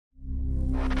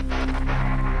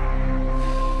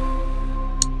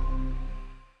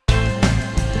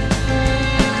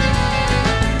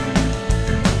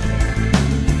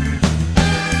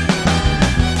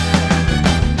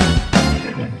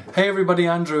Hey everybody,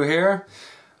 Andrew here.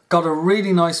 Got a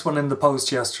really nice one in the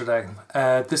post yesterday.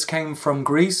 This came from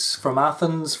Greece, from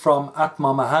Athens, from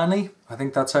Atmomixani, I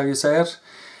think that's how you say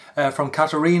it, from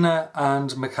Katerina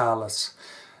and Michalis.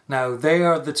 Now they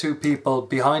are the two people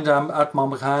behind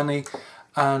Atmomixani,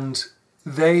 and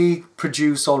they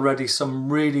produce already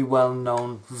some really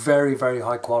well-known, very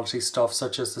high quality stuff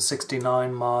such as the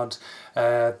 69 mod,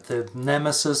 the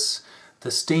Nemesis, the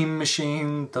steam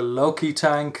machine, the Loki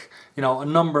tank, you know, a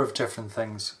number of different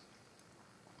things.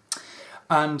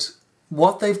 And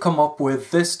what they've come up with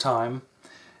this time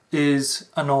is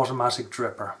an automatic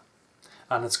dripper,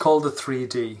 and it's called the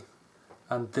 3D,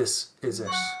 and this is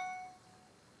it.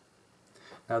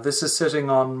 Now this is sitting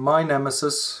on my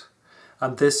Nemesis,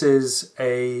 and this is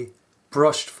a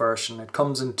brushed version. It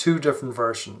comes in two different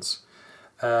versions,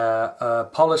 a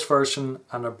polished version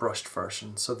and a brushed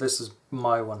version. So this is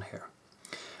my one here.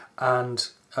 And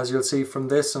as you'll see from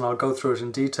this, and I'll go through it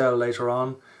in detail later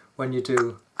on, when you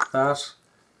do that,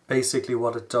 basically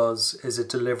what it does is it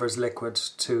delivers liquid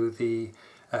to the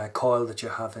coil that you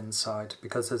have inside,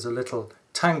 because there's a little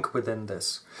tank within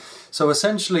this. So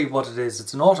essentially what it is,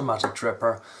 it's an automatic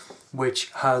dripper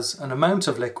which has an amount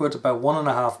of liquid, about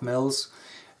 1.5 mils,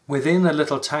 within a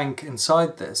little tank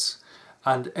inside this,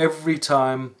 and every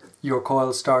time your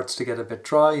coil starts to get a bit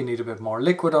dry, you need a bit more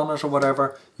liquid on it or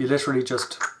whatever, you literally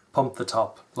just pump the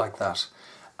top like that,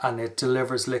 and it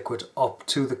delivers liquid up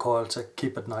to the coil to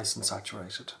keep it nice and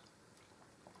saturated.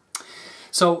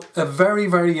 So a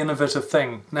very innovative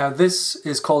thing. Now this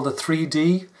is called a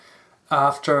 3D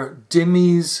after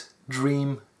Dimi's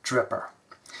Dream Dripper,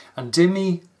 and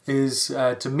Dimi is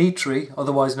Dimitri,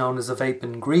 otherwise known as the Vape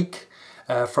in Greek,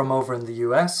 from over in the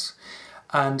US,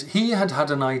 and he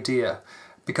had an idea,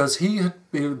 because he had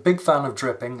been a big fan of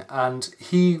dripping, and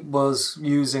he was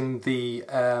using the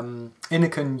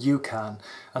Innokin U-Can.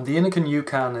 And the Innokin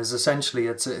U-Can is essentially,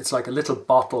 it's like a little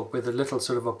bottle with a little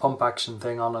sort of a pump action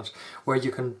thing on it, where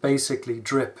you can basically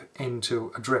drip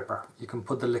into a dripper. You can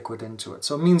put the liquid into it.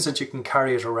 So it means that you can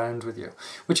carry it around with you,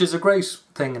 which is a great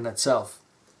thing in itself.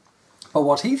 But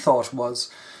what he thought was,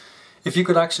 if you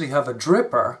could actually have a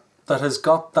dripper that has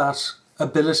got that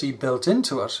ability built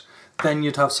into it, then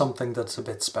you'd have something that's a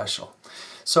bit special.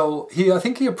 So I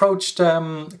think he approached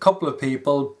a couple of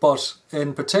people, but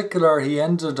in particular he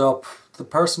ended up, the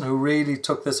person who really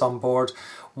took this on board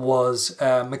was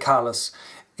Michalis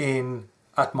in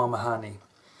Atmomixani.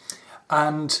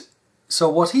 And so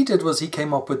what he did was he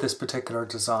came up with this particular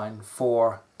design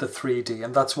for the 3D,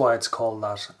 and that's why it's called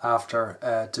that,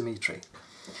 after Dimitri.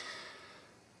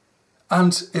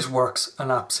 And it works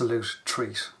an absolute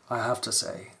treat, I have to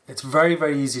say. It's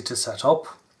very easy to set up.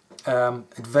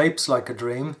 It vapes like a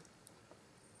dream.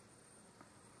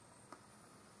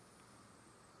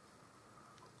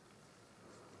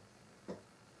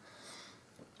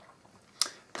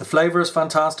 The flavour is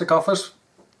fantastic of it.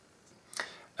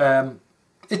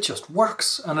 It just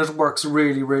works, and it works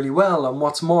really well, and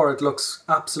what's more, it looks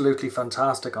absolutely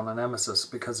fantastic on a Nemesis,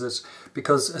 because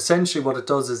essentially what it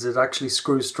does is it actually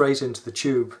screws straight into the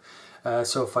tube.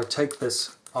 So if I take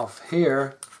this off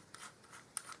here,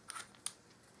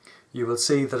 you will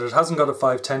see that it hasn't got a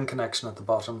 510 connection at the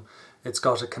bottom. It's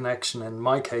got a connection, in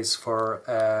my case, for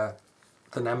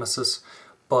the Nemesis,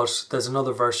 but there's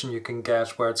another version you can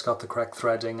get where it's got the correct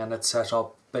threading, and it's set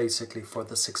up basically for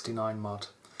the 69 mod.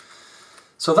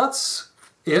 So that's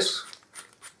it.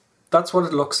 That's what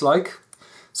it looks like.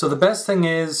 So the best thing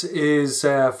is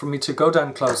for me to go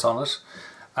down close on it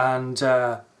and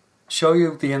show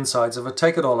you the insides of it,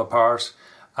 take it all apart,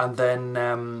 and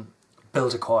then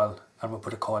build a coil, and we'll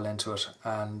put a coil into it,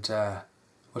 and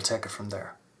we'll take it from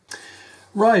there.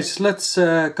 Right, let's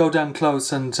go down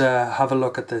close and have a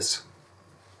look at this.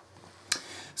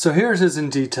 So here it is in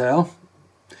detail.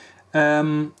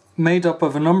 Made up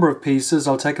of a number of pieces.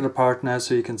 I'll take it apart now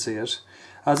so you can see it.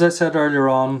 As I said earlier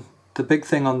on, the big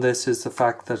thing on this is the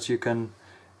fact that you can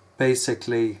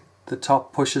basically, the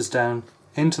top pushes down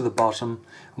into the bottom,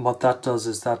 and what that does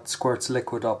is that squirts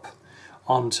liquid up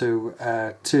onto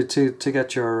to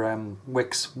get your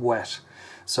wicks wet,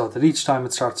 so that each time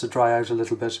it starts to dry out a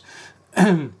little bit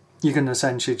you can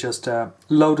essentially just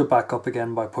load it back up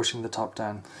again by pushing the top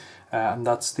down. And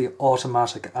that's the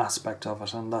automatic aspect of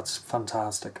it, and that's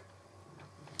fantastic.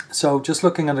 So just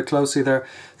looking at it closely there,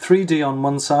 3D on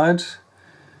one side,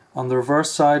 on the reverse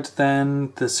side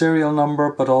then the serial number,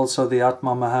 but also the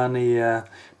Atmomixani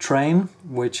train,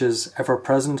 which is ever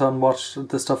present on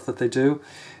the stuff that they do.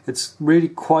 It's really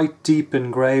quite deep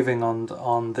engraving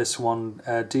on this one,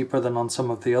 deeper than on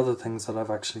some of the other things that I've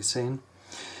actually seen.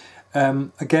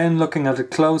 Again, looking at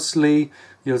it closely,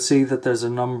 you'll see that there's a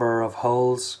number of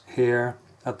holes here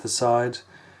at the side,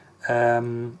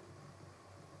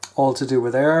 all to do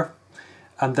with air.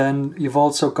 And then you've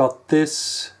also got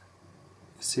this,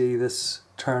 you see this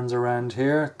turns around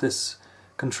here, this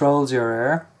controls your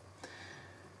air.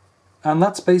 And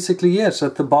that's basically it.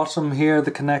 At the bottom here,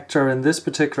 the connector in this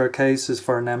particular case is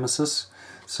for a Nemesis.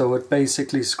 So it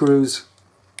basically screws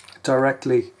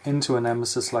directly into a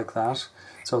Nemesis like that.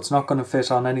 So it's not going to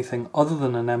fit on anything other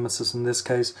than a Nemesis in this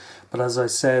case. But as I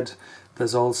said,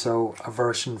 there's also a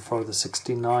version for the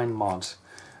 69 mod,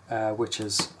 which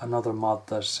is another mod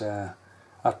that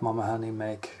Atmomixani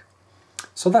make.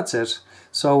 So that's it.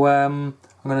 So I'm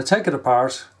going to take it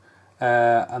apart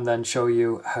and then show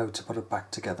you how to put it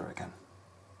back together again.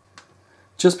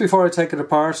 Just before I take it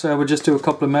apart, I would just do a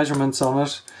couple of measurements on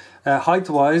it. Height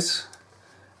wise,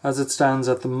 as it stands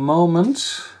at the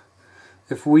moment,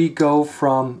 if we go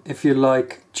from, if you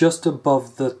like, just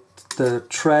above the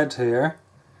tread here,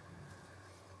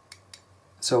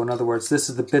 so in other words, this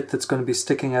is the bit that's going to be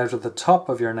sticking out of the top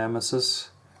of your Nemesis.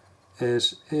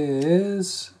 It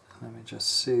is, let me just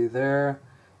see there,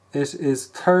 it is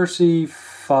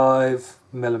 35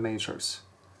 millimeters.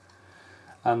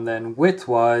 And then width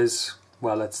wise,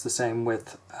 well, it's the same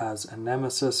width as a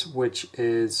Nemesis, which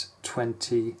is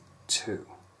 22.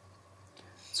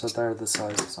 So there are the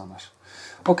sizes on it.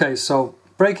 Okay, so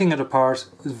breaking it apart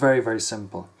is very, very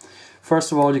simple.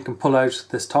 First of all, you can pull out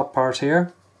this top part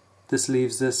here. This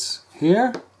leaves this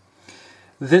here.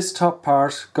 This top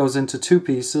part goes into two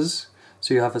pieces.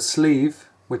 So you have a sleeve,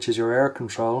 which is your air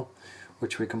control,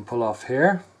 which we can pull off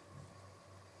here.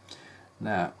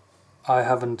 Now, I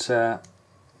haven't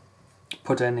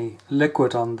put any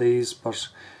liquid on these, but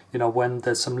you know, when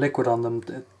there's some liquid on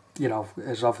them, you know,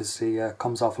 it obviously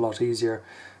comes off a lot easier.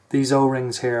 These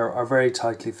O-rings here are very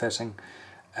tightly fitting,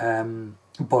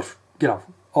 but you know,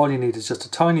 all you need is just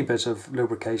a tiny bit of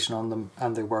lubrication on them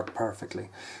and they work perfectly.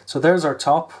 So there's our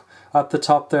top. At the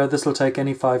top there, this will take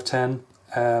any 510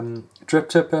 drip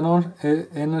tip in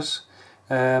it.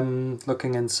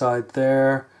 Looking inside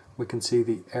there, we can see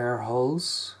the air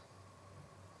holes.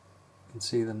 You can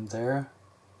see them there.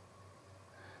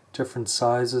 Different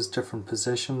sizes, different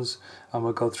positions, and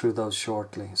we'll go through those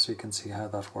shortly so you can see how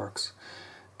that works.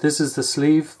 This is the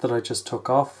sleeve that I just took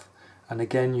off, and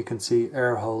again you can see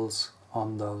air holes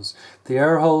on those. The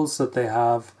air holes that they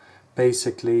have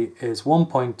basically is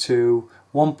 1.2,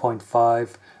 1.5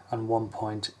 and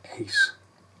 1.8.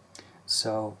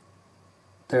 So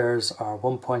there's our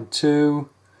 1.2,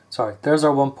 sorry, there's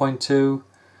our 1.2,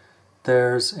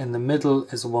 there's in the middle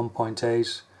is a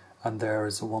 1.8 and there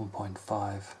is a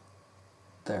 1.5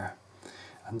 there.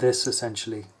 And this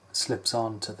essentially slips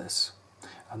on to this.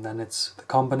 And then it's the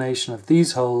combination of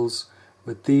these holes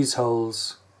with these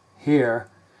holes here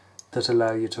that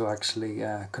allow you to actually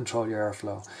control your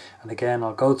airflow. And again,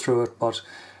 I'll go through it, but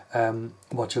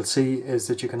what you'll see is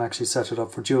that you can actually set it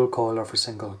up for dual coil or for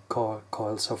single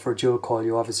coil. So for dual coil,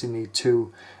 you obviously need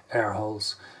two air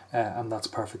holes, and that's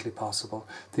perfectly possible.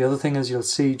 The other thing is you'll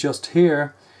see just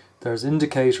here, there's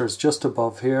indicators just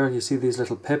above here. You see these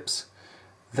little pips?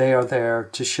 They are there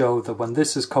to show that when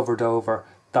this is covered over,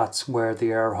 that's where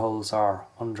the air holes are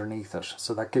underneath it.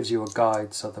 So that gives you a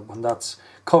guide so that when that's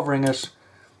covering it,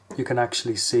 you can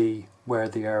actually see where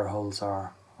the air holes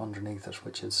are underneath it,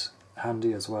 which is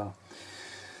handy as well.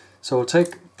 So we'll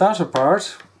take that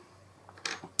apart,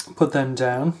 put them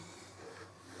down.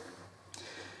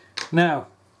 Now,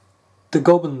 the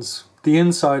gubbins, the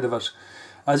inside of it.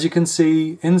 As you can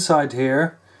see inside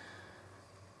here,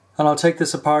 and I'll take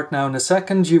this apart now in a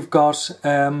second, you've got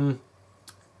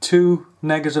two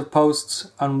negative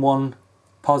posts and one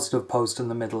positive post in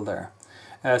the middle there.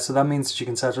 So that means that you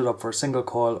can set it up for a single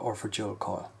coil or for dual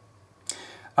coil.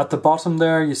 At the bottom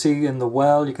there, you see in the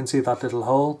well, you can see that little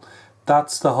hole.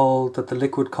 That's the hole that the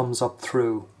liquid comes up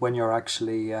through when you're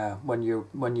actually, when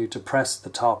you depress the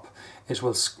top. It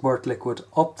will squirt liquid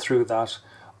up through that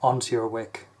onto your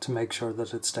wick to make sure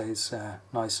that it stays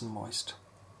nice and moist.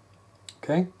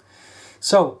 Okay,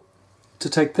 so to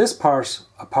take this part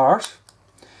apart,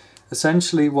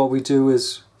 essentially what we do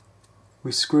is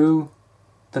we screw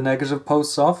the negative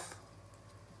posts off.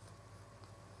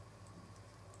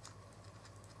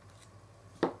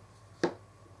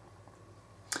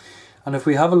 And if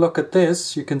we have a look at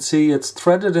this, you can see it's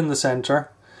threaded in the center,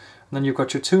 and then you've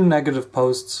got your two negative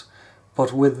posts,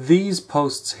 but with these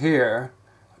posts here,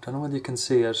 I don't know whether you can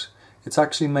see it, it's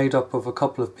actually made up of a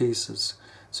couple of pieces.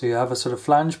 So you have a sort of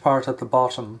flange part at the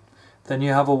bottom, then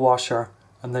you have a washer,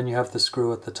 and then you have the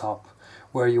screw at the top.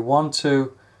 Where you want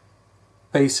to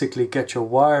basically get your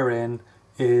wire in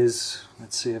is,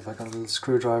 let's see if I got a little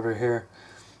screwdriver here.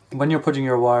 When you're putting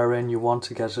your wire in, you want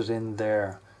to get it in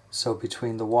there so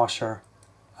between the washer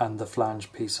and the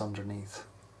flange piece underneath.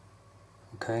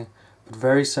 Okay, but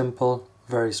very simple,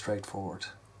 very straightforward.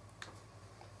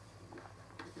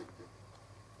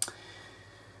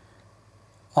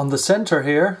 On the center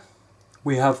here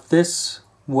we have this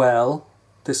well,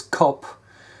 this cup,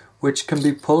 which can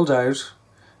be pulled out,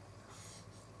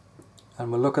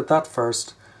 and we'll look at that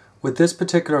first. With this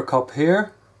particular cup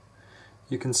here,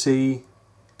 you can see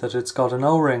that it's got an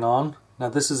O-ring on. Now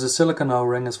this is a silicone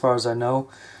O-ring as far as I know.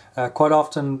 Quite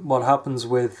often what happens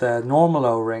with normal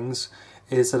O-rings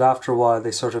is that after a while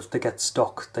they get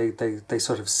stuck, they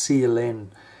sort of seal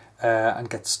in and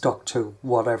get stuck to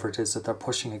whatever it is that they're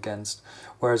pushing against.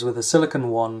 Whereas with a silicone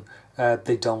one,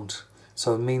 they don't.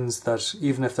 So it means that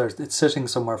even if it's sitting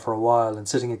somewhere for a while and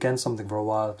sitting against something for a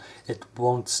while, it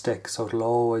won't stick, so it'll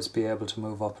always be able to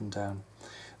move up and down.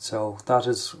 So that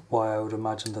is why I would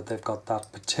imagine that they've got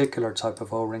that particular type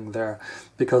of O-ring there,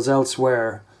 because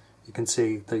elsewhere you can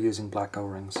see they're using black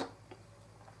O-rings.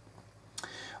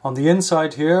 On the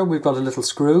inside here we've got a little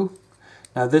screw.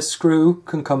 Now this screw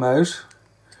can come out.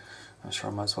 I'm sure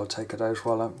I might as well take it out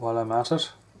while I'm at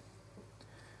it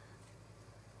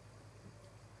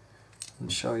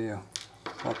and show you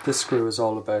what this screw is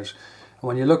all about. And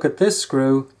when you look at this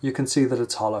screw, you can see that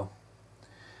it's hollow,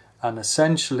 and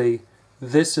essentially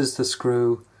this is the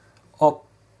screw up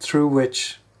through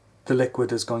which the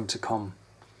liquid is going to come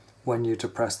when you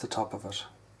depress the top of it.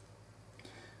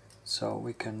 So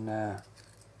we can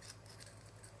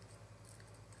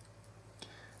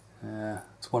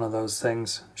it's one of those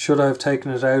things. Should I have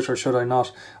taken it out or should I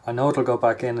not? I know it'll go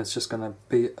back in. It's just going to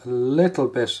be a little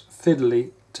bit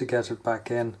fiddly to get it back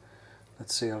in.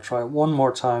 Let's see, I'll try it one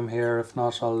more time here. If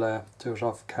not, I'll do it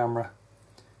off camera.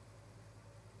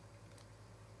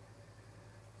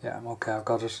 Yeah, okay, I've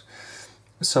got it.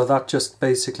 So that just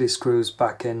basically screws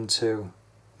back into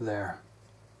there.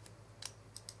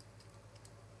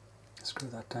 Screw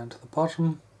that down to the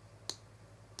bottom.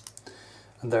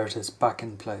 And there it is, back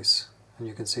in place. And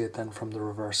you can see it then from the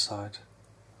reverse side.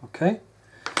 Okay.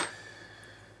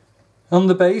 On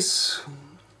the base,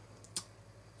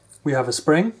 we have a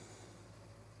spring.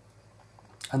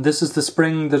 And this is the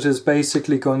spring that is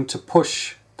basically going to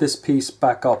push this piece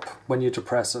back up when you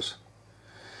depress it.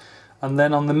 And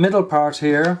then on the middle part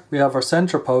here, we have our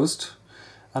center post.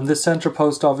 And this center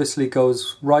post obviously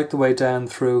goes right the way down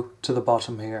through to the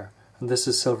bottom here. And this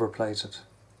is silver plated.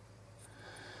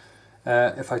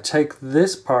 If I take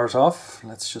this part off,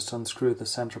 let's just unscrew the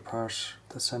center part,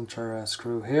 the center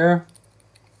screw here.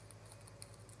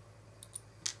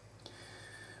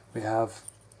 We have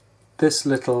this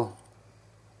little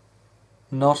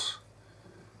nut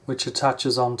which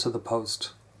attaches onto the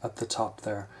post at the top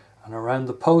there, and around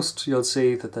the post you'll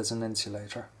see that there's an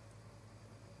insulator.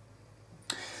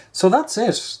 So that's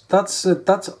it.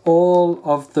 That's all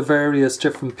of the various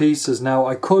different pieces. Now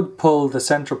I could pull the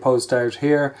center post out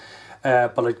here,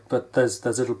 but there's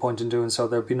little point in doing so.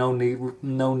 There'd be no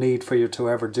need for you to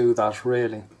ever do that,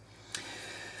 really.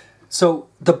 So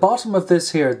the bottom of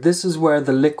this here, this is where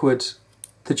the liquid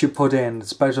that you put in,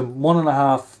 it's about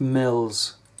 1.5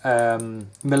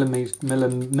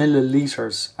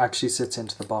 milliliters actually sits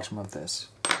into the bottom of this.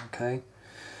 Okay,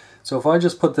 so if I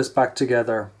just put this back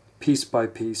together piece by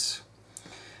piece,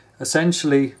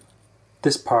 essentially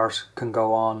this part can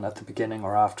go on at the beginning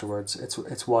or afterwards.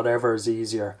 It's whatever is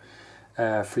easier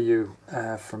for you.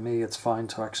 For me, it's fine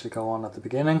to actually go on at the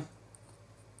beginning.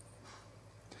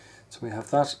 So we have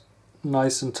that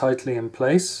nice and tightly in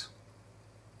place.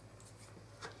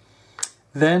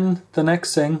 Then the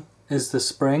next thing is the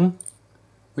spring,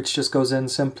 which just goes in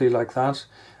simply like that,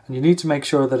 and you need to make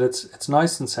sure that it's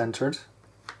nice and centered.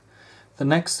 The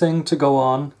next thing to go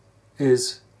on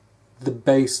is the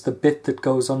base, the bit that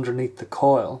goes underneath the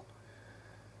coil.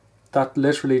 That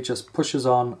literally just pushes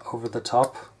on over the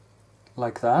top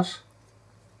like that.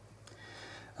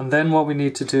 And then what we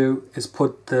need to do is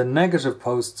put the negative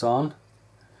posts on,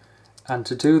 and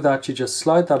to do that you just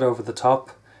slide that over the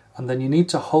top, and then you need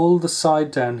to hold the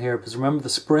side down here, because remember the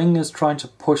spring is trying to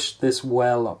push this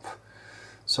well up.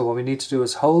 So what we need to do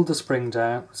is hold the spring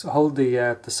down, hold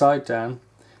the side down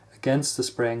against the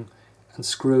spring and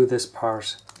screw this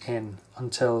part in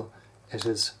until it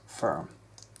is firm.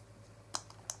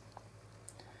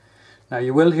 Now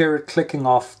you will hear it clicking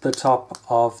off the top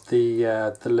of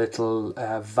the little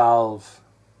valve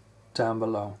down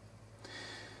below.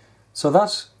 So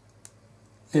that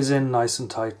is in nice and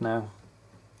tight now.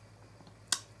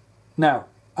 Now,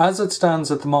 as it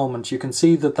stands at the moment, you can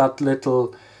see that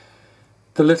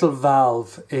the little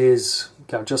valve is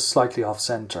just slightly off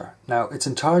center. Now, it's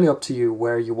entirely up to you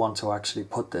where you want to actually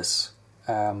put this.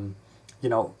 You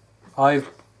know, I've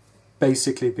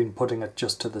basically been putting it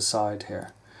just to the side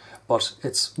here. But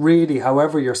it's really,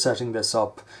 however you're setting this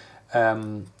up,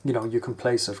 you know, you can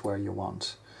place it where you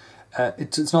want.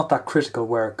 It's not that critical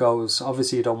where it goes.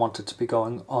 Obviously you don't want it to be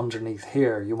going underneath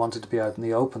here. You want it to be out in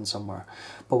the open somewhere.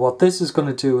 But what this is going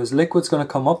to do is liquid's going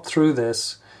to come up through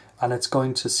this and it's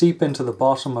going to seep into the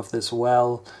bottom of this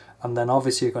well, and then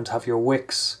obviously you're going to have your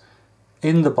wicks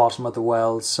in the bottom of the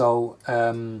well, so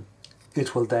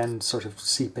it will then sort of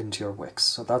seep into your wicks.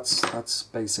 So that's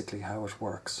basically how it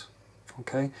works.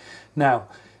 Okay. Now,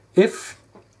 if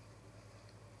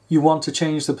you want to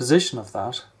change the position of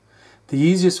that, the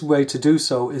easiest way to do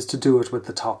so is to do it with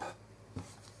the top.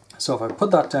 So if I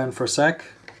put that down for a sec,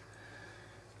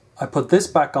 I put this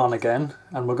back on again,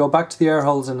 and we'll go back to the air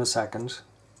holes in a second.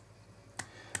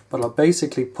 But I'll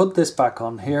basically put this back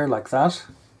on here like that.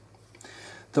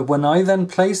 That when I then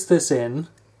place this in,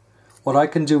 what I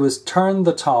can do is turn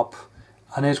the top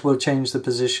and it will change the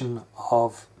position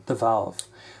of the valve.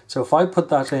 So if I put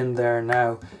that in there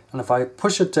now, and if I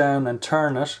push it down and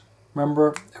turn it,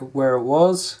 remember where it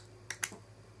was?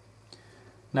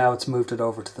 Now it's moved it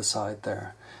over to the side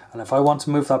there. And if I want to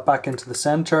move that back into the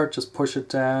center, just push it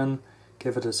down,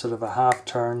 give it a sort of a half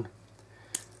turn,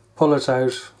 pull it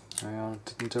out. Hang on,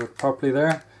 didn't do it properly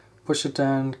there. Push it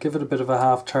down, give it a bit of a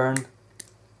half turn.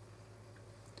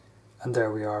 And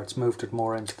there we are, it's moved it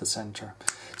more into the center.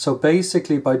 So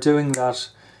basically by doing that,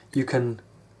 you can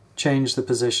change the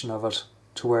position of it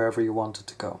to wherever you want it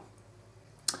to go.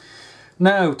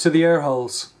 Now to the air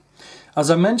holes. As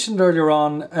I mentioned earlier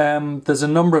on, there's a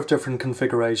number of different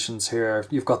configurations here.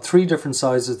 You've got 3 different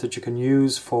sizes that you can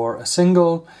use for a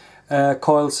single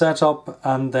coil setup,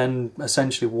 and then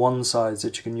essentially 1 size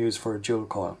that you can use for a dual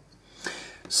coil.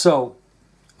 So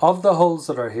of the holes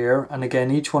that are here, and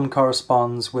again each one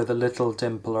corresponds with a little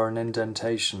dimple or an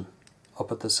indentation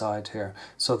up at the side here,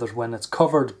 so that when it's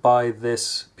covered by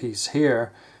this piece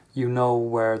here, you know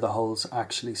where the holes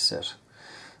actually sit.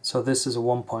 So this is a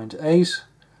 1.8,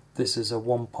 this is a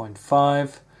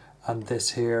 1.5, and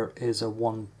this here is a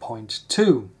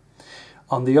 1.2.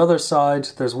 On the other side,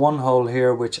 there's one hole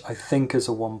here which I think is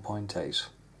a 1.8.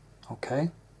 Okay?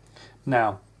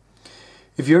 Now,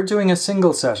 if you're doing a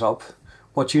single setup,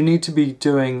 what you need to be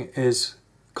doing is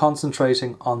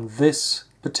concentrating on this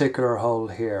particular hole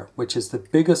here, which is the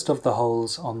biggest of the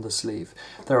holes on the sleeve.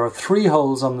 There are 3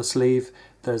 holes on the sleeve.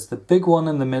 There's the big one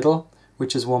in the middle,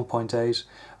 which is 1.8,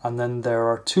 and then there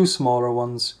are 2 smaller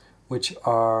ones, which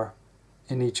are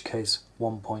in each case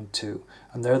 1.2,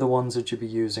 and they're the ones that you'll be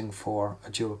using for a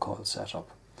dual coil setup.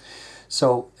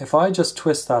 So if I just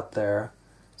twist that there,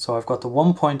 so I've got the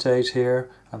 1.8 here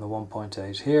and the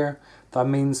 1.8 here, that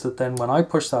means that then when I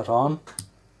push that on,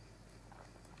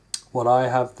 what I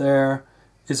have there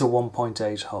is a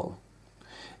 1.8 hole.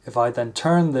 If I then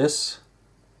turn this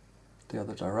the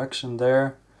other direction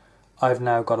there, I've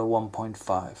now got a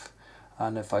 1.5,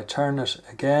 and if I turn it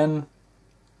again,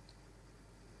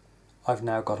 I've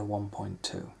now got a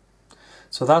 1.2.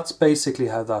 So that's basically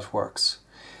how that works.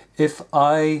 If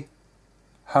I,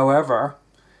 however,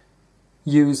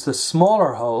 use the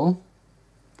smaller hole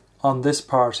on this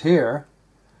part here,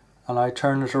 and I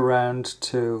turn it around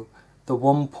to the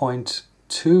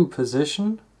 1.2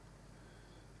 position,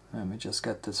 let me just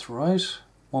get this right,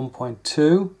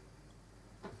 1.2,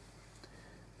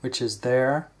 which is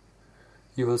there,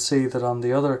 you will see that on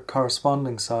the other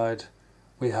corresponding side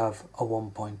we have a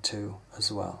 1.2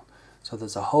 as well. So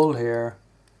there's a hole here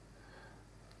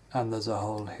and there's a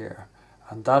hole here,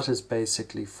 and that is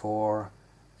basically for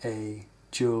a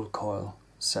dual coil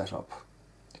setup.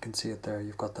 You can see it there,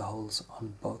 you've got the holes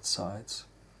on both sides.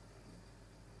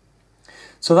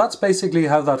 So that's basically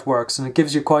how that works, and it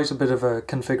gives you quite a bit of a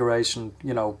configuration,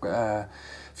 you know,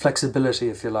 flexibility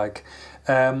if you like.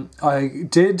 I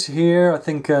did hear, I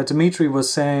think Dimitri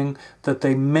was saying that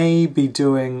they may be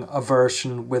doing a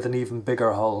version with an even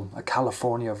bigger hole, a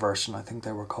California version I think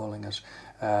they were calling it,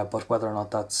 but whether or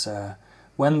not that's,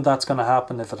 when that's going to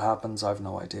happen, if it happens, I've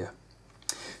no idea.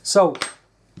 So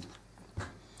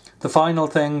the final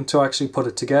thing to actually put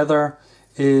it together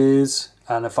is,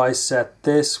 and if I set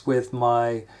this with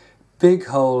my big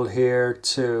hole here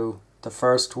to the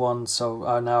first one,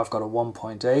 so now I've got a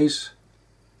 1.8.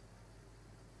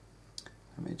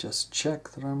 Let me just check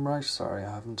that I'm right. Sorry,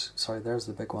 I haven't. Sorry, there's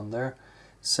the big one there.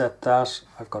 Set that.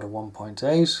 I've got a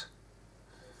 1.8.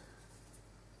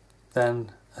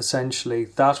 Then essentially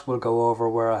that will go over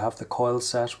where I have the coil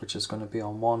set, which is going to be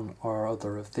on one or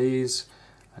other of these.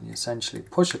 And you essentially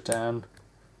push it down,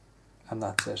 and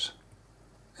that's it.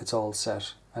 It's all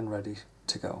set and ready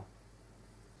to go.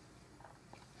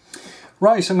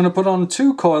 Right, I'm going to put on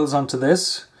 2 coils onto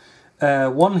this.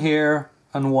 One here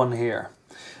and one here.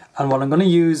 And what I'm going to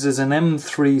use is an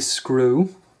M3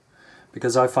 screw,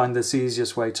 because I find this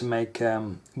easiest way to make,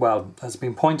 well, as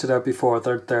been pointed out before,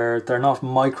 they're not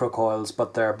micro coils,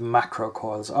 but they're macro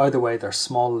coils. Either way, they're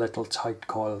small little tight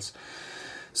coils.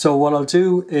 So what I'll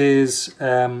do is,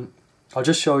 I'll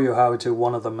just show you how I do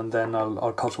one of them, and then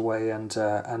I'll cut away and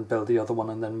build the other one,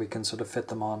 and then we can sort of fit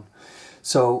them on.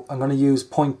 So I'm going to use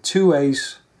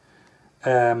 0.28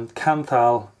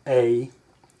 Canthal A,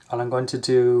 and I'm going to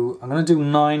do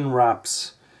 9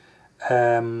 wraps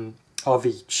of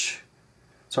each.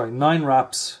 Sorry, 9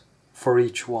 wraps for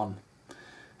each one,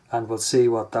 and we'll see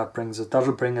what that brings us.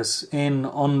 That'll bring us in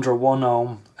under 1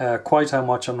 ohm. Quite how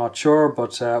much I'm not sure,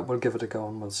 but we'll give it a go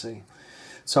and we'll see.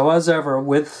 So as ever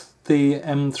with the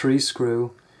M3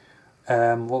 screw,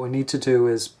 what we need to do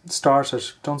is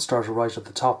don't start it right at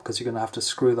the top, because you're going to have to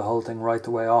screw the whole thing right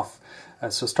the way off.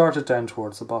 So start it down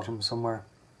towards the bottom somewhere.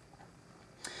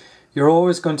 You're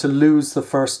always going to lose the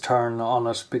first turn on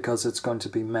it because it's going to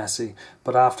be messy,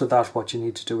 but after that what you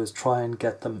need to do is try and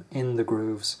get them in the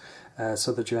grooves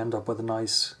so that you end up with a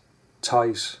nice,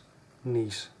 tight,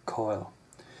 neat coil.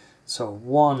 So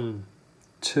 1,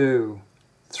 2,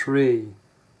 3,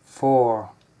 4,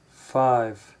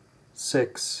 5,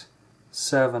 6,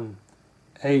 7,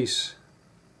 8.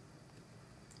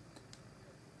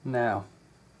 Now,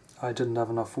 I didn't have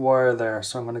enough wire there,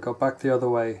 so I'm going to go back the other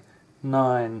way.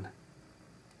 9.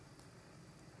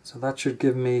 So that should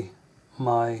give me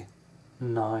my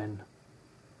 9.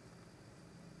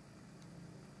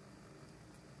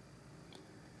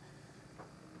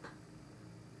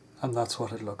 And that's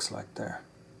what it looks like there.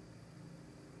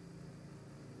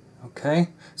 Okay,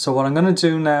 so what I'm going to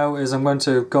do now is I'm going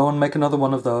to go and make another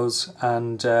one of those,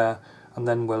 and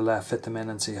then we'll fit them in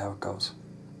and see how it goes.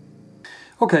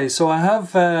 Okay, so I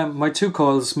have my 2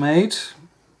 coils made.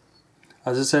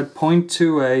 As I said,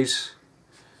 0.28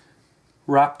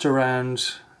 wrapped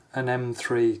around an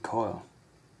M3 coil,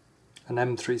 an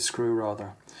M3 screw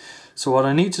rather. So what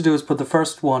I need to do is put the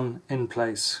first one in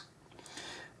place.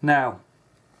 Now,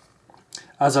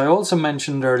 as I also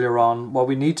mentioned earlier on, what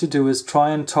we need to do is try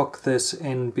and tuck this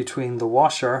in between the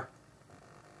washer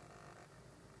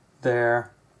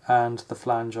there and the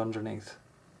flange underneath.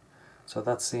 So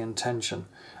that's the intention.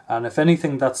 And if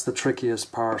anything, that's the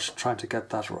trickiest part, trying to get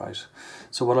that right.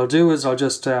 So what I'll do is I'll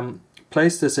just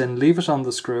place this in, leave it on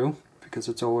the screw, because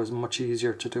it's always much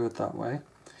easier to do it that way.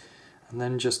 And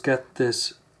then just get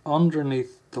this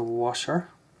underneath the washer.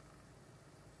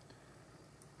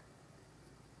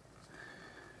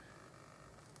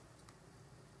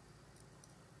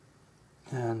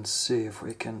 And see if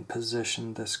we can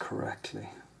position this correctly.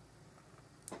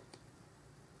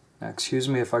 Now, excuse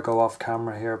me if I go off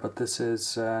camera here, but this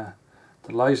is, the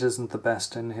light isn't the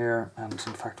best in here, and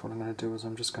in fact what I'm going to do is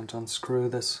I'm just going to unscrew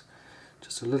this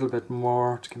just a little bit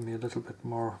more to give me a little bit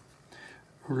more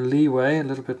leeway, a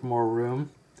little bit more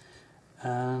room,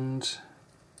 and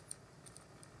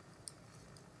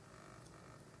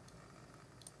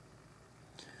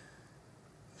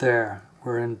there,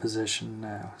 we're in position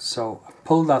now. So I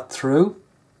pulled that through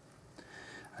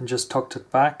and just tucked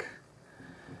it back,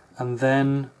 and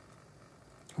then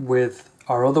with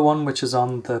our other one, which is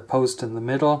on the post in the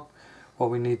middle, what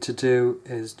we need to do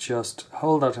is just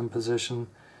hold that in position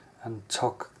and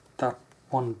tuck that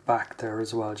one back there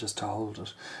as well, just to hold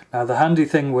it. Now the handy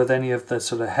thing with any of the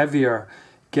sort of heavier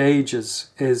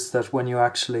gauges is that when you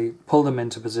actually pull them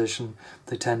into position,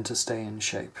 they tend to stay in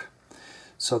shape.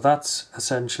 So that's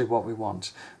essentially what we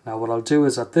want. Now what I'll do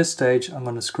is at this stage I'm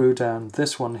going to screw down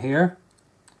this one here.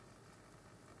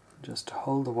 Just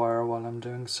hold the wire while I'm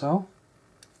doing so.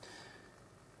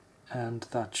 And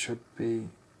that should be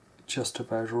just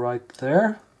about right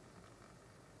there.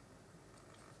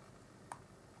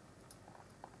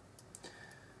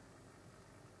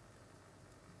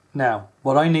 Now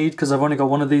what I need, because I've only got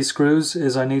one of these screws,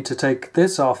 is I need to take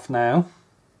this off now.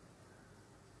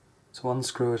 So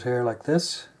unscrew it here like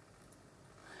this,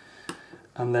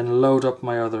 and then load up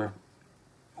my other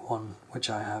one, which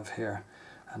I have here.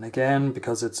 And again,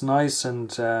 because it's nice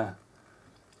and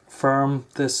firm,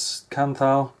 this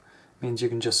Canthal, means you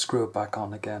can just screw it back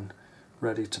on again,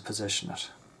 ready to position it.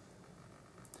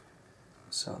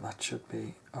 So that should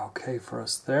be okay for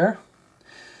us there.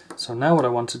 So now what I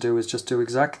want to do is just do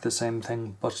exactly the same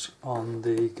thing, but on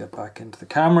the, get back into the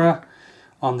camera,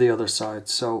 on the other side.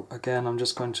 So again, I'm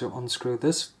just going to unscrew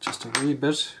this just a wee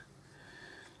bit,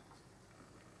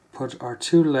 put our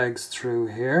 2 legs through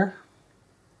here,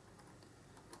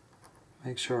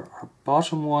 make sure our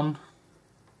bottom one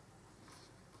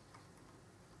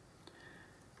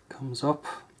comes up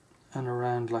and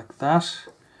around like that,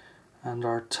 and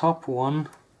our top one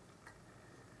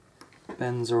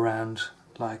bends around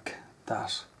like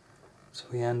that. So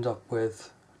we end up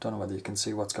with, I don't know whether you can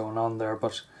see what's going on there,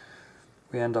 but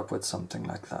we end up with something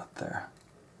like that there.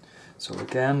 So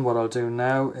again, what I'll do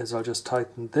now is I'll just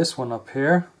tighten this one up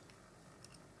here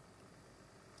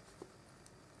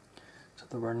so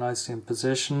that we're nicely in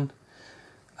position.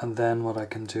 And then what I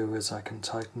can do is I can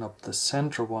tighten up the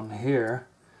center one here,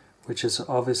 which is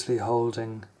obviously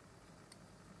holding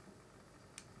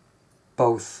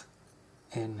both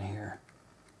in here.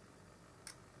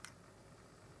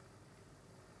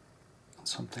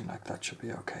 Something like that should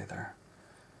be okay there.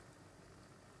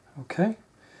 Okay,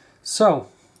 so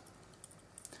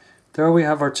there we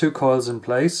have our 2 coils in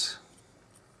place.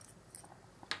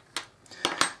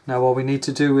 Now what we need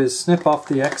to do is snip off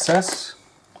the excess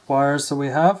wires that we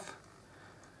have.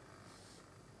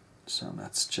 So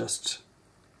that's just,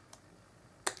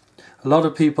 a lot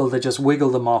of people, they just wiggle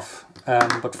them off,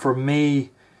 but for me,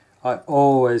 I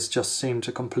always just seem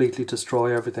to completely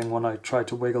destroy everything when I try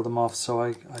to wiggle them off, so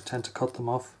I tend to cut them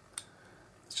off.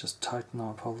 Let's just tighten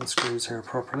up all the screws here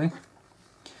properly.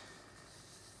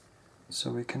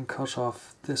 So we can cut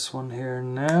off this one here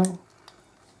now.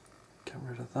 Get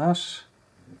rid of that.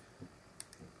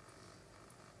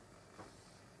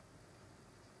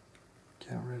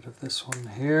 Get rid of this one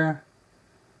here.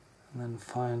 And then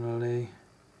finally,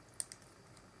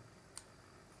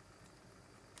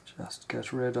 just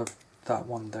get rid of that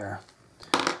one there.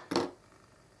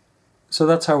 So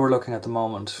that's how we're looking at the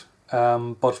moment,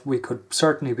 but we could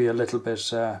certainly be a little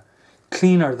bit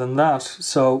cleaner than that.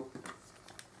 So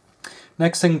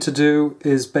next thing to do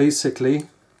is basically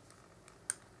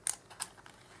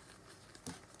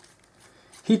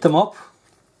heat them up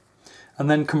and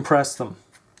then compress them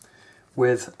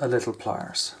with a little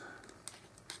pliers.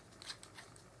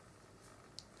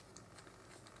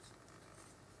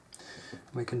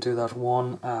 We can do that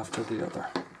one after the other.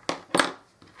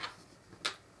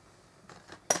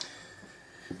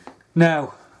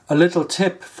 Now, a little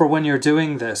tip for when you're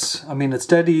doing this. I mean, it's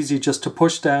dead easy just to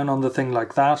push down on the thing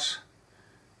like that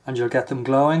and you'll get them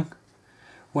glowing.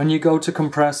 When you go to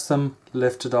compress them,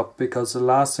 lift it up, because the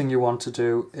last thing you want to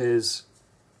do is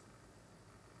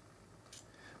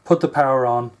put the power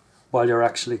on while you're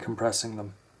actually compressing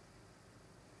them.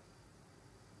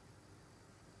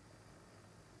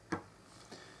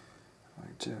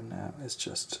 Do now is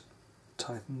just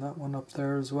tighten that one up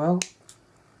there as well.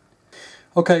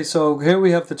 Okay, so here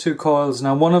we have the 2 coils.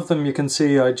 Now one of them, you can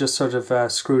see I just sort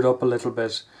of screwed up a little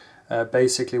bit.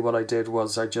 Basically what I did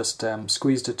was I just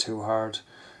squeezed it too hard,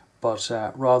 but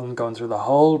rather than going through the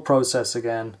whole process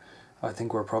again, I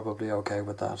think we're probably okay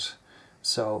with that.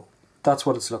 So that's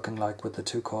what it's looking like with the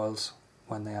 2 coils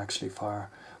when they actually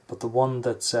fire. But the one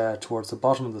that's towards the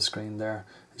bottom of the screen there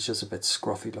is just a bit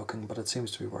scruffy looking, but it seems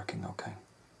to be working okay.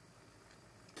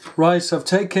 Right, so I've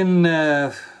taken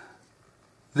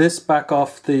this back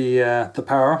off the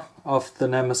power off the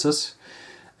Nemesis,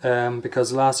 because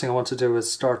the last thing I want to do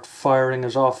is start firing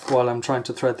it off while I'm trying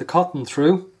to thread the cotton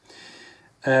through.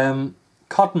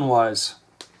 Cotton wise,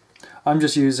 I'm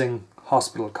just using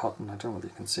hospital cotton. I don't know whether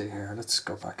you can see here. Let's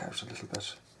go back out a little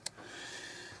bit.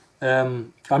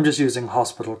 I'm just using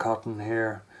hospital cotton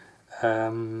here.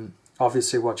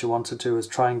 Obviously what you want to do is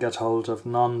try and get hold of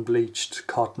non-bleached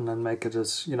cotton and make it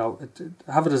as, you know,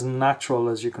 have it as natural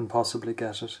as you can possibly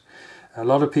get it. A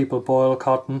lot of people boil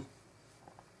cotton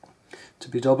to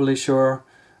be doubly sure,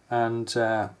 and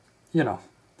you know,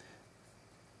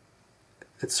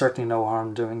 it's certainly no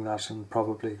harm doing that, and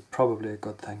probably a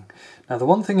good thing. Now the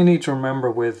one thing you need to remember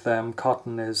with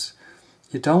cotton is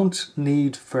you don't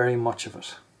need very much of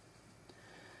it.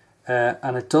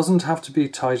 And it doesn't have to be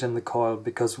tight in the coil,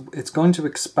 because it's going to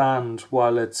expand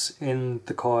while it's in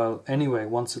the coil anyway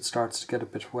once it starts to get a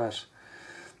bit wet.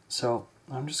 So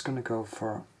I'm just going to go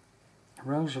for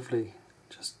relatively,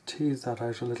 just tease that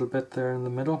out a little bit there in the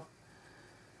middle.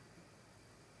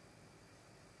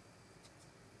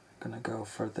 I'm going to go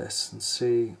for this and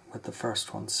see with the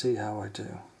first one, see how I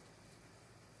do.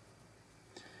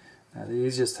 Now the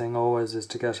easiest thing always is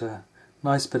to get a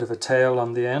nice bit of a tail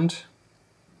on the end.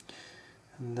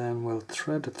 And then we'll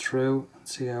thread it through and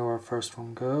see how our first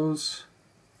one goes.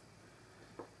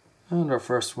 And our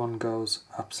first one goes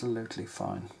absolutely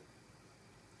fine.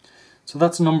 So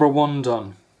that's number 1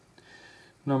 done.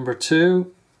 Number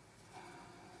 2.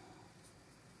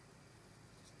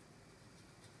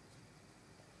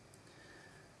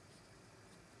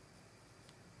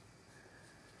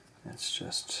 It's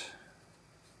just,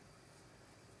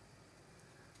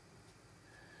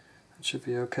 it should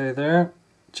be okay there.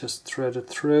 Just thread it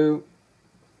through.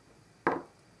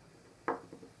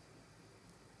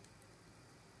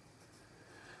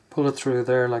 Pull pull it through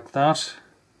there like that.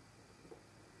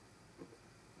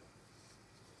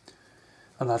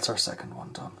 And that's our second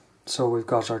one done. So we've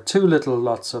got our 2 little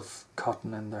lots of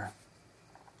cotton in there.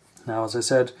 Now, as I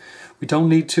said, we don't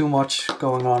need too much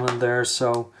going on in there,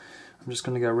 so I'm just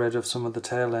going to get rid of some of the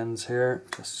tail ends here.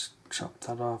 Just chop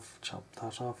that off, chop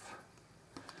that off.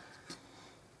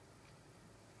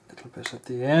 A little bit at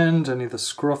the end, any of the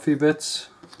scruffy bits.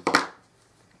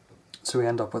 So we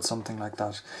end up with something like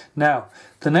that. Now,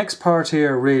 the next part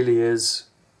here really is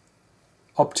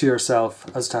up to yourself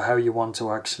as to how you want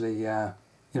to actually,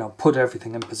 put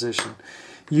everything in position.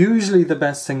 Usually the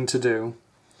best thing to do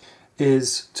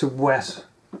is to wet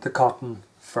the cotton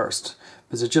first,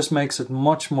 because it just makes it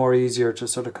much more easier to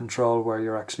sort of control where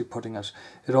you're actually putting it.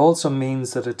 It also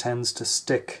means that it tends to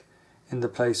stick in the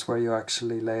place where you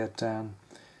actually lay it down.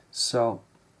 So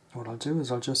what I'll do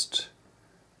is I'll just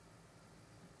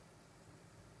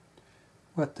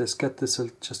wet this, get this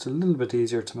just a little bit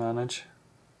easier to manage.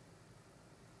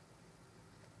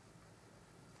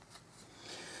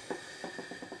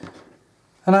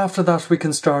 And after that we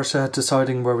can start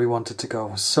deciding where we want it to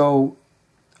go. So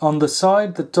on the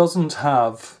side that doesn't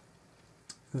have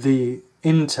the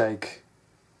intake,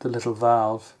 the little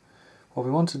valve, what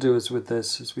we want to do is with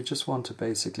this is we just want to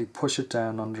basically push it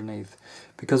down underneath.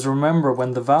 Because remember,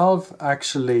 when the valve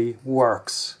actually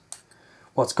works,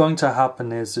 what's going to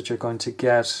happen is that you're going to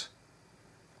get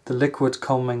the liquid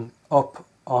coming up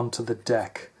onto the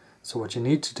deck. So what you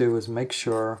need to do is make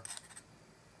sure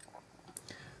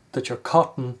that your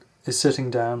cotton is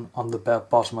sitting down on the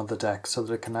bottom of the deck so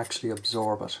that it can actually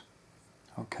absorb it.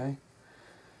 Okay,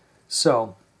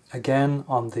 so again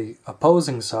on the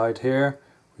opposing side here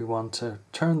we want to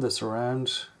turn this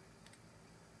around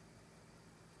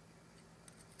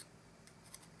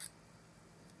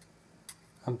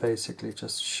and basically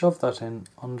just shove that in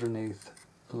underneath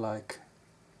like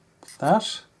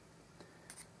that.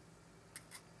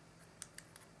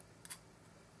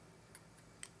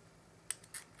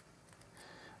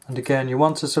 And again, you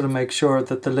want to sort of make sure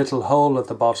that the little hole at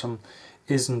the bottom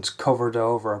isn't covered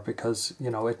over, because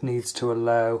it needs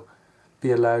to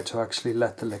be allowed to actually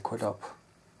let the liquid up.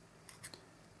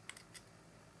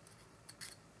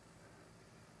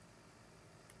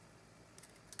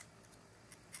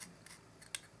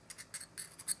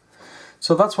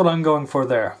 So that's what I'm going for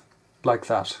there, like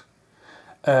that.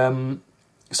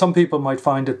 Some people might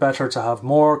find it better to have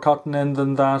more cotton in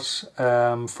than that.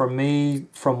 For me,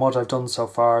 from what I've done so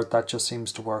far, that just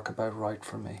seems to work about right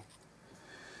for me.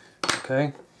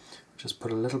 Okay, just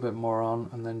put a little bit more on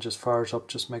and then just fire it up,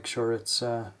 just make sure it's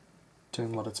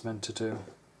doing what it's meant to do.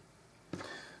 In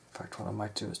fact, what I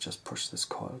might do is just push this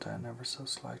coil down ever so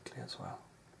slightly as well.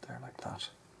 There, like that.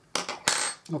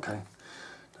 Okay,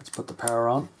 let's put the power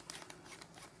on.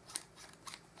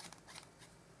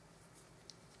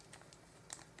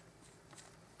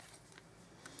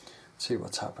 See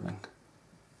what's happening.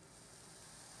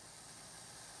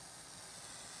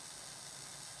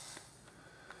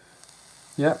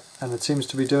 Yeah, and it seems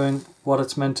to be doing what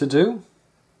it's meant to do,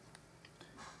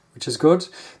 which is good.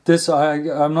 This,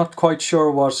 I'm not quite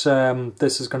sure what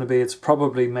this is going to be. It's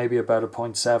probably maybe about a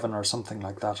 0.7 or something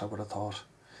like that, I would have thought.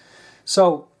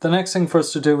 So the next thing for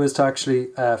us to do is to actually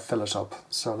fill it up.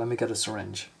 So let me get a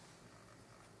syringe.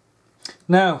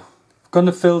 Now, I'm going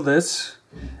to fill this.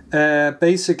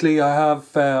 Basically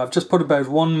I've just put about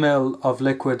 1 ml of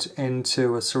liquid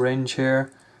into a syringe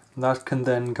here, and that can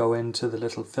then go into the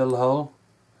little fill hole.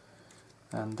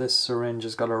 And this syringe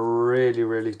has got a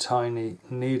really tiny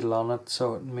needle on it,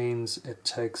 so it means it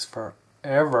takes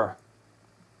forever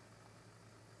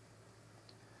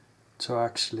to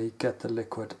actually get the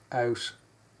liquid out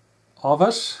of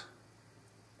it.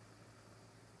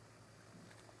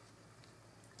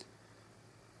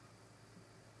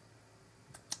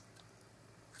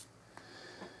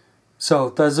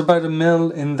 So there's about 1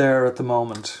 ml in there at the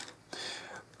moment.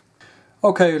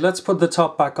 Okay, let's put the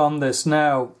top back on this.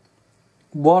 Now,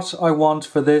 what I want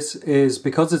for this is,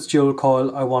 because it's dual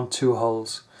coil, I want 2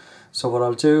 holes. So what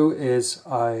I'll do is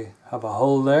I have a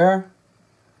hole there,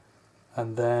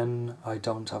 and then I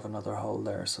don't have another hole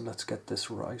there. So let's get this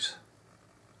right.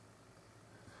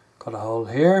 Got a hole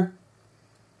here,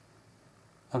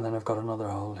 and then I've got another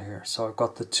hole here. So I've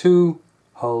got the 2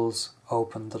 holes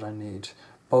open that I need,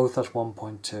 both at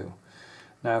 1.2.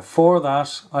 Now for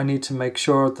that I need to make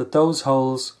sure that those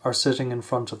holes are sitting in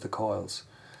front of the coils.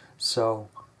 So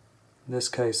in this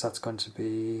case that's going to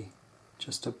be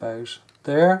just about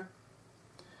there,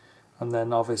 and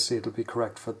then obviously it'll be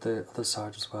correct for the other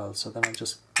side as well. So then I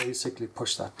just basically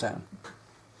push that down.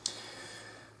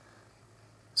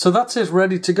 So that's it,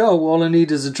 ready to go. All I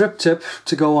need is a drip tip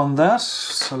to go on that.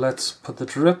 So let's put the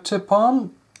drip tip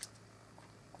on.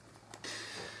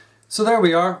 So there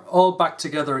we are, all back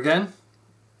together again.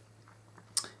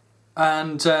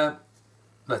 And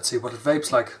let's see what it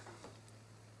vapes like.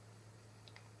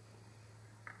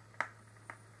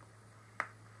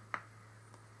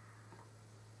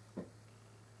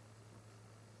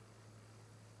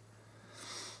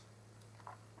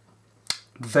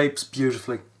 It vapes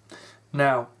beautifully.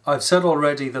 Now, I've said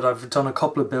already that I've done a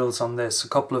couple of builds on this, a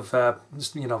couple of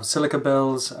you know, silica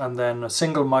builds, and then a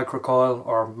single microcoil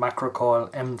or macro coil,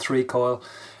 M3 coil,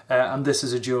 and this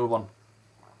is a dual one.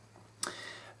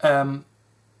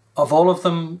 Of all of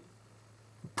them,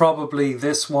 probably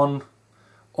this one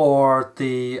or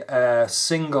the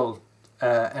single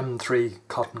M3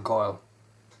 cotton coil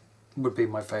would be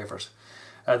my favourite.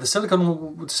 The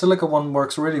silica one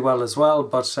works really well as well,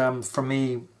 but for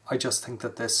me, I just think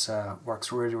that this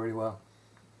works really, really well.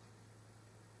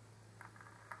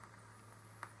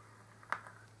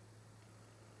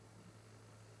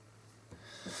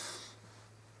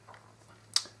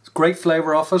 It's great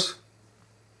flavour off it.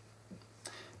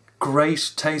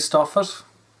 Great taste off it.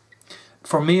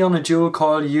 For me on a dual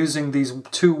coil, using these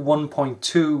two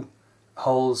 1.2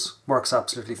 holes works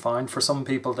absolutely fine. For some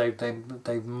people they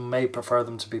may prefer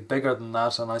them to be bigger than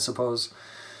that, and I suppose,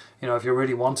 you know, if you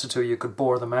really wanted to, you could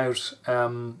bore them out.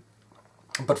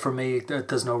 But for me,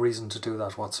 there's no reason to do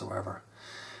that whatsoever.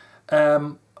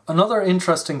 Another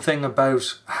interesting thing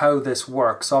about how this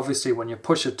works, obviously when you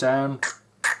push it down,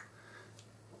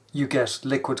 you get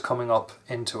liquid coming up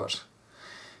into it.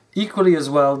 Equally as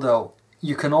well though,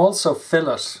 you can also fill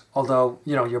it, although,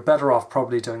 you know, you're better off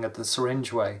probably doing it the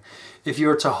syringe way. If you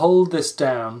were to hold this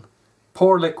down,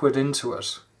 pour liquid into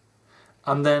it,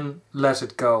 and then let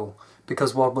it go.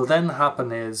 Because what will then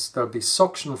happen is there'll be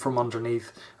suction from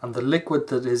underneath, and the liquid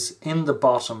that is in the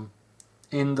bottom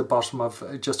of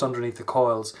just underneath the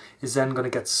coils is then going to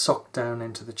get sucked down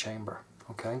into the chamber.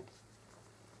 Okay.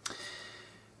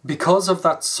 Because of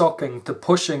that sucking, the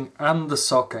pushing and the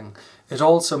sucking, it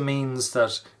also means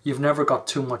that you've never got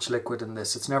too much liquid in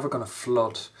this. It's never going to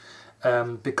flood,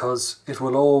 because it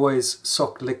will always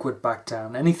suck liquid back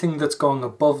down. Anything that's going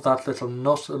above that little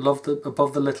nut,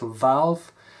 above the little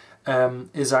valve,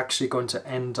 is actually going to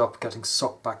end up getting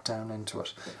sucked back down into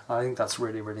it. I think that's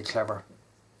really, really clever.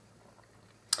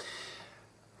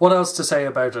 What else to say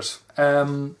about it?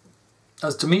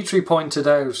 As Dimitri pointed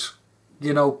out,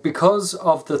 you know, because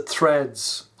of the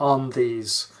threads on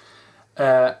these,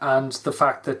 and the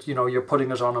fact that, you know, you're putting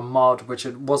it on a mod which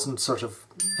it wasn't sort of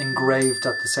engraved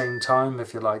at the same time,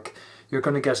 if you like, you're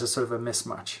going to get a sort of a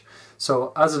mismatch.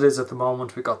 So as it is at the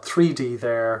moment, we've got 3D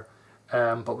there,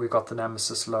 but we've got the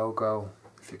Nemesis logo,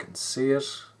 if you can see it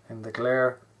in the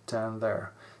glare, down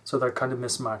there. So they're kind of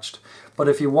mismatched. But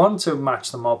if you want to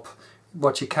match them up,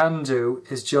 what you can do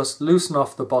is just loosen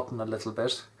off the button a little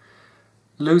bit,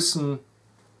 loosen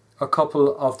a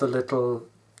couple of the little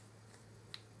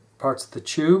parts of the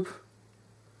tube.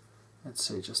 Let's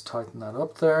see, just tighten that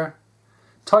up there.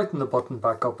 Tighten the button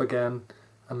back up again,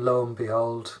 and lo and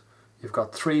behold, you've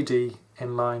got 3D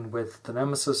in line with the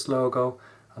Nemesis logo,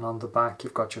 and on the back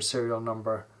you've got your serial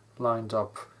number lined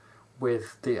up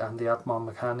with the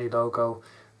Atmomixani logo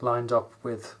lined up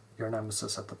with your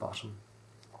Nemesis at the bottom.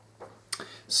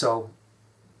 So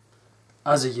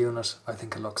as a unit, I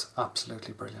think it looks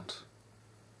absolutely brilliant.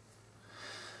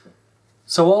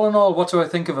 So all in all, what do I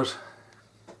think of it?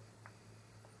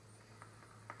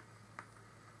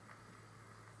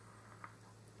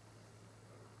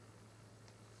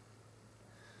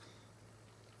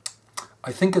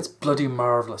 I think it's bloody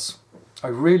marvellous. I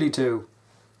really do.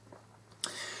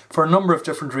 For a number of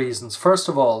different reasons. First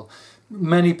of all,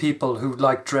 many people who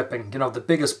like dripping, you know, the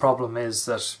biggest problem is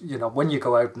that, you know, when you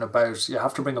go out and about, you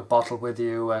have to bring a bottle with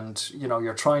you, and, you know,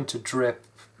 you're trying to drip,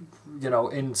 you know,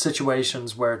 in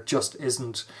situations where it just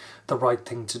isn't the right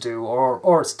thing to do,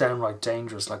 or it's downright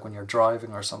dangerous, like when you're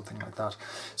driving or something like that.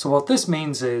 So what this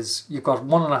means is you've got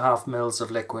 1.5 mils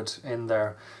of liquid in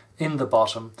there, in the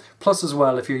bottom. Plus as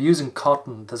well, if you're using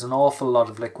cotton, there's an awful lot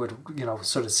of liquid, you know,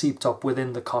 sort of seeped up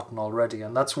within the cotton already,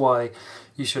 and that's why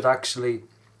you should actually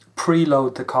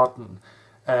preload the cotton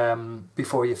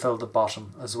before you fill the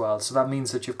bottom as well. So that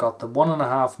means that you've got the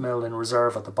 1.5 mil in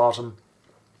reserve at the bottom,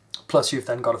 plus you've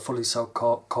then got a fully soaked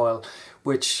coil,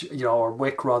 which, you know, or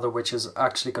wick rather, which is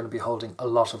actually going to be holding a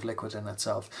lot of liquid in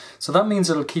itself. So that means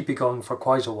it'll keep you going for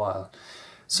quite a while.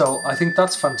 So I think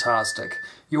that's fantastic.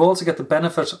 You also get the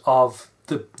benefit of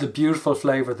the beautiful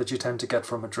flavour that you tend to get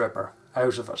from a dripper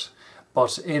out of it,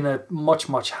 but in a much,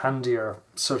 much handier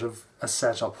sort of a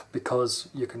setup, because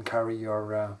you can carry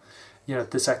your you know,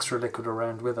 this extra liquid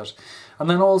around with it. And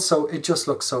then also it just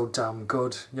looks so damn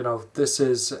good. You know, this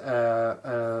is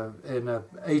in a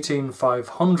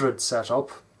 18500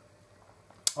 setup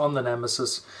on the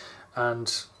Nemesis,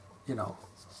 and you know,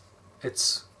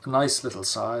 it's a nice little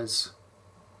size.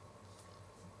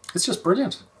 It's just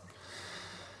brilliant.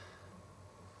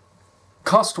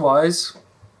 Cost wise,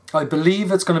 I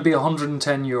believe it's going to be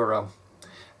 €110.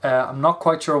 I'm not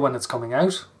quite sure when it's coming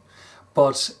out,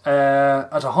 but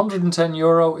at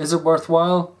 €110, is it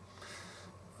worthwhile?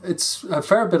 It's a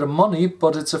fair bit of money,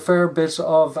 but it's a fair bit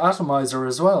of atomizer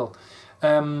as well.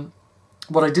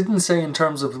 What I didn't say in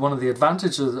terms of one of the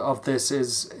advantages of this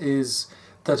is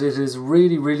that it is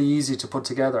really, really easy to put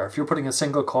together. If you're putting a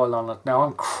single coil on it, now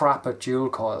I'm crap at dual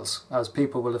coils, as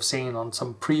people will have seen on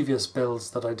some previous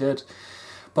builds that I did.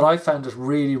 But I found it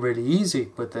really, really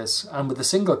easy with this. And with the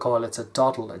single coil, it's a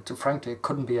doddle. Frankly, it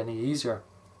couldn't be any easier.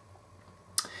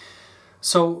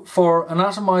 So for an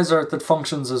atomizer that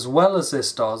functions as well as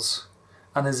this does,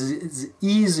 and is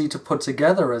easy to put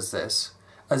together as this,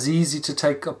 as easy to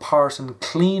take apart and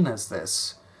clean as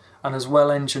this, and as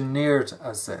well engineered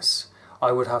as this,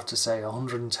 I would have to say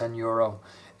 €110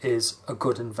 is a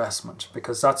good investment,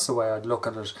 because that's the way I'd look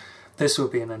at it. This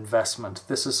would be an investment.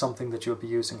 This is something that you'll be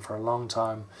using for a long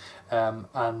time,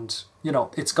 and you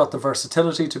know, it's got the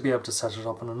versatility to be able to set it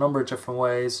up in a number of different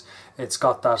ways. It's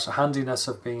got that handiness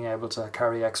of being able to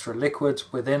carry extra liquid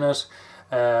within it,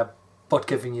 but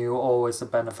giving you always the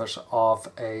benefit of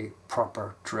a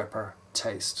proper dripper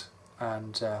taste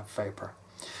and vapor.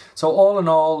 So all in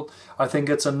all, I think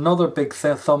it's another big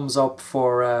thumbs up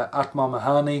for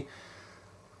Atmomixani.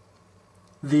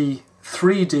 The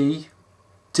 3D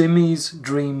Dimmy's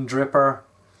Dream Dripper,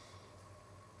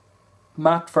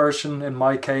 matte version in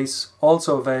my case,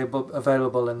 also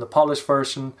available in the polished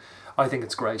version. I think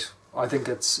it's great. I think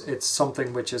it's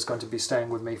something which is going to be staying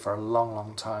with me for a long,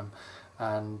 long time.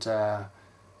 And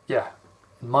yeah,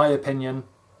 in my opinion,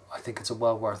 I think it's a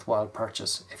well worthwhile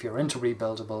purchase. If you're into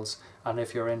rebuildables and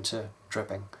if you're into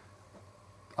dripping,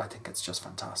 I think it's just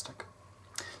fantastic.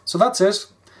 So that's it.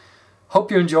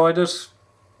 Hope you enjoyed it,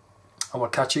 and we'll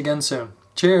catch you again soon.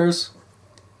 Cheers!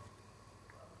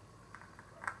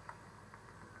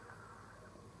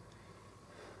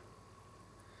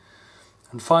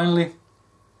 And finally,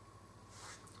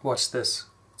 watch this.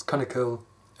 It's kind of cool.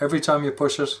 Every time you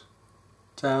push it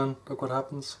down, look what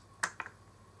happens.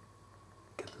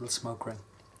 Get a little smoke ring.